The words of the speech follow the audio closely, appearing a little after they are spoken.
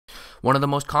One of the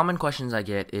most common questions I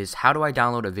get is, how do I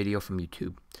download a video from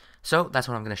YouTube? So that's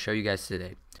what I'm going to show you guys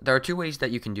today. There are two ways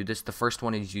that you can do this. The first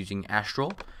one is using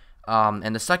Astrill,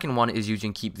 and the second one is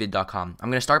using Keepvid.com. I'm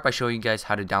going to start by showing you guys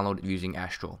how to download it using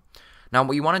Astrill. Now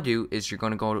what you want to do is you're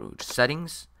going to go to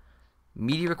Settings,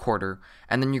 Media Recorder,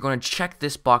 and then you're going to check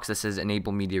this box that says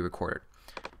Enable Media Recorder.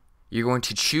 You're going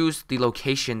to choose the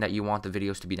location that you want the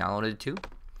videos to be downloaded to.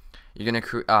 You're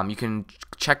gonna you can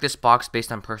check this box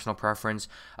based on personal preference.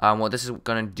 What this is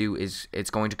gonna do is it's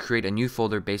going to create a new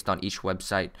folder based on each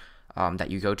website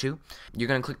that you go to. You're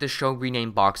gonna click the Show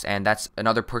Rename box, and that's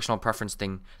another personal preference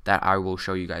thing that I will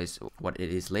show you guys what it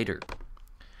is later.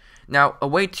 Now, a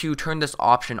way to turn this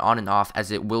option on and off,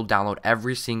 as it will download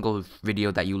every single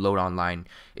video that you load online,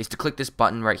 is to click this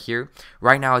button right here.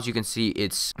 Right now, as you can see,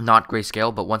 it's not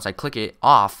grayscale, but once I click it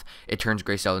off, it turns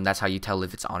grayscale, and that's how you tell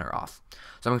if it's on or off.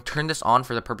 So I'm going to turn this on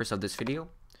for the purpose of this video.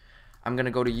 I'm going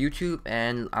to go to YouTube,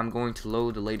 and I'm going to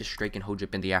load the latest Drake and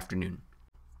Hojip in the afternoon.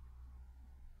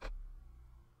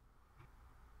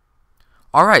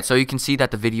 Alright, so you can see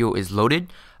that the video is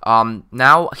loaded.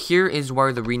 Now, here is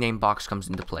where the rename box comes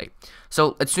into play.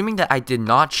 So, assuming that I did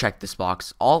not check this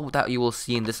box, all that you will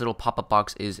see in this little pop-up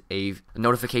box is a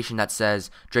notification that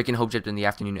says Drake and Hojip in the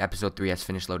afternoon episode 3 has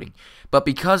finished loading. But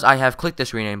because I have clicked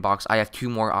this rename box, I have two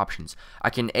more options. I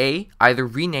can either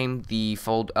rename the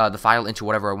file into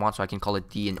whatever I want, so I can call it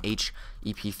D&H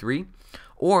EP3,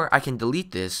 or I can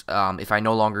delete this if I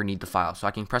no longer need the file. So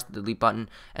I can press the delete button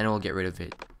and it will get rid of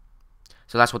it.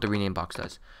 So that's what the rename box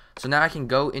does. So now I can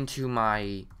go into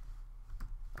my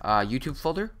YouTube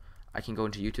folder. I can go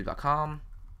into youtube.com,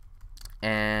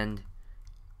 and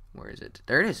where is it?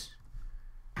 There it is.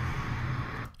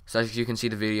 So as you can see,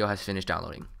 the video has finished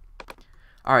downloading.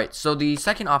 Alright, so the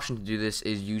second option to do this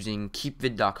is using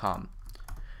Keepvid.com.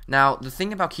 Now, the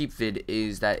thing about Keepvid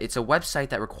is that it's a website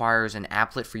that requires an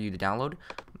applet for you to download,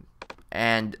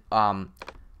 and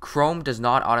Chrome does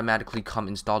not automatically come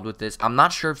installed with this. I'm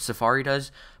not sure if Safari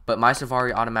does, but my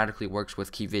Safari automatically works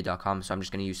with Keepvid.com, so I'm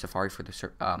just going to use Safari for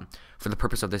the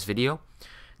purpose of this video.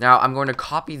 Now, I'm going to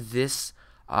copy this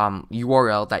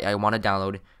URL that I want to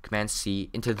download, Command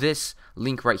C, into this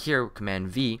link right here, Command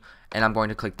V, and I'm going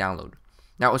to click download.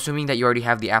 Now, assuming that you already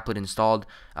have the applet installed,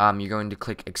 you're going to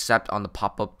click accept on the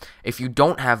pop-up. If you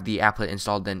don't have the applet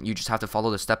installed, then you just have to follow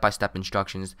the step-by-step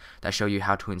instructions that show you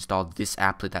how to install this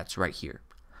applet that's right here.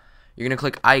 You're going to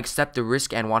click I accept the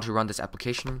risk and want to run this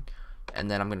application, and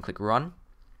then I'm going to click run.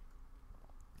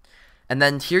 And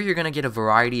then here you're going to get a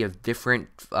variety of different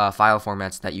file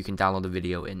formats that you can download the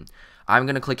video in. I'm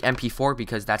going to click MP4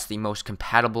 because that's the most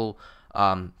compatible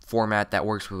format that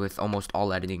works with almost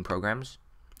all editing programs.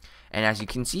 And as you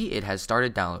can see, it has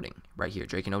started downloading right here,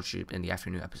 Drake and Hojip in the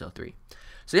afternoon episode 3.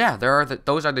 So yeah,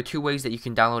 those are the two ways that you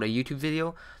can download a YouTube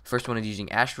video. The first one is using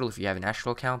Astrill if you have an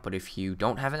Astrill account, but if you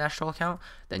don't have an Astrill account,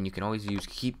 then you can always use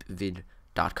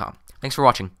Keepvid.com. Thanks for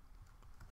watching.